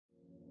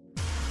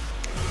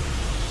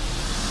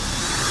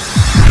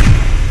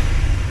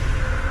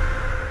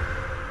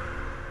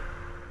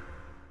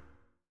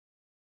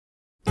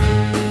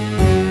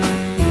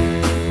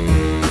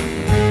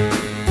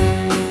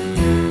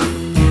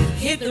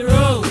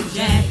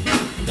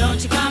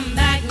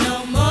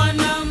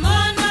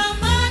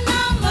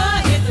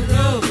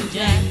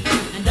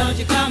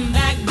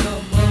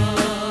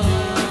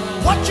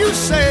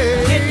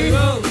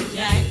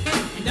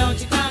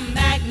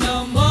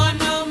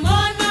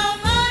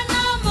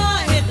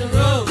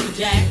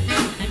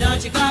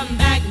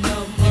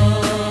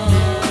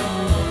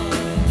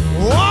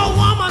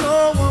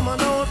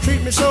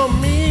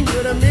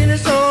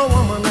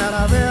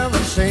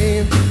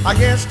I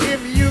guess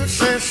if you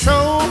say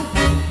so,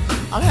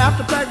 I'll have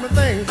to pack my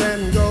things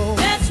and go.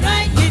 That's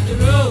right, hit the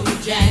road,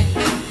 Jack,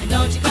 and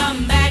don't you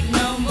come back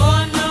no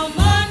more, no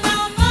more, no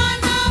more,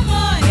 no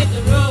more. Hit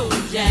the road,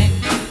 Jack,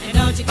 and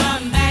don't you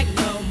come back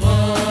no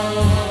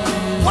more.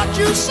 What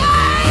you say?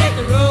 Hit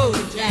the road,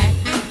 Jack,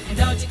 and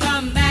don't you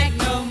come back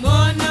no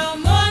more, no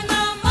more,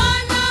 no more,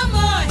 no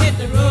more. Hit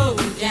the road,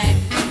 Jack,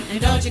 and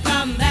don't you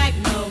come back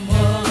no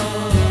more.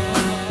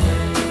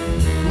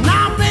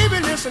 Now, baby,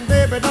 listen,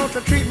 baby, don't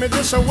you treat me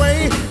this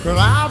way, 'cause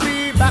I'll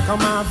be back on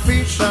my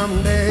feet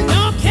someday.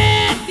 Don't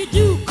care if you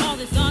do, 'cause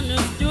it's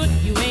understood.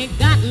 You ain't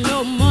got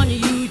no money,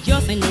 you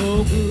just ain't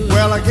no good.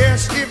 Well, I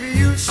guess if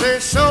you say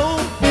so,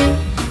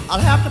 I'll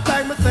have to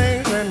pack my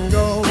things and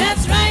go.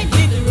 That's right,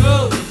 hit the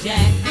road,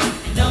 Jack,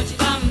 and don't you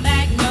come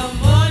back no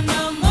more,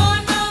 no more,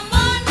 no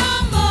more, no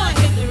more.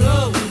 Hit the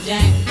road,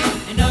 Jack,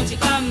 and don't you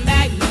come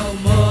back no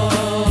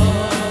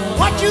more.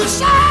 What you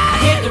say?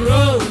 Hit the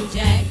road,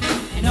 Jack,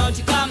 and don't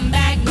you come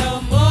back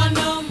no more,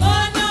 no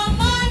more, no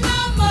more, no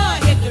more.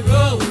 Hit the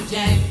road,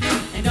 Jack,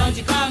 and don't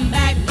you come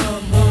back no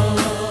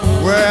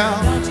more. Well,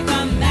 Don't you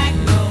come back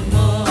no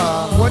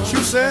more. what you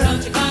said?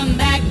 Don't you come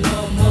back no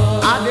more.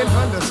 I didn't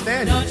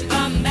understand Don't you.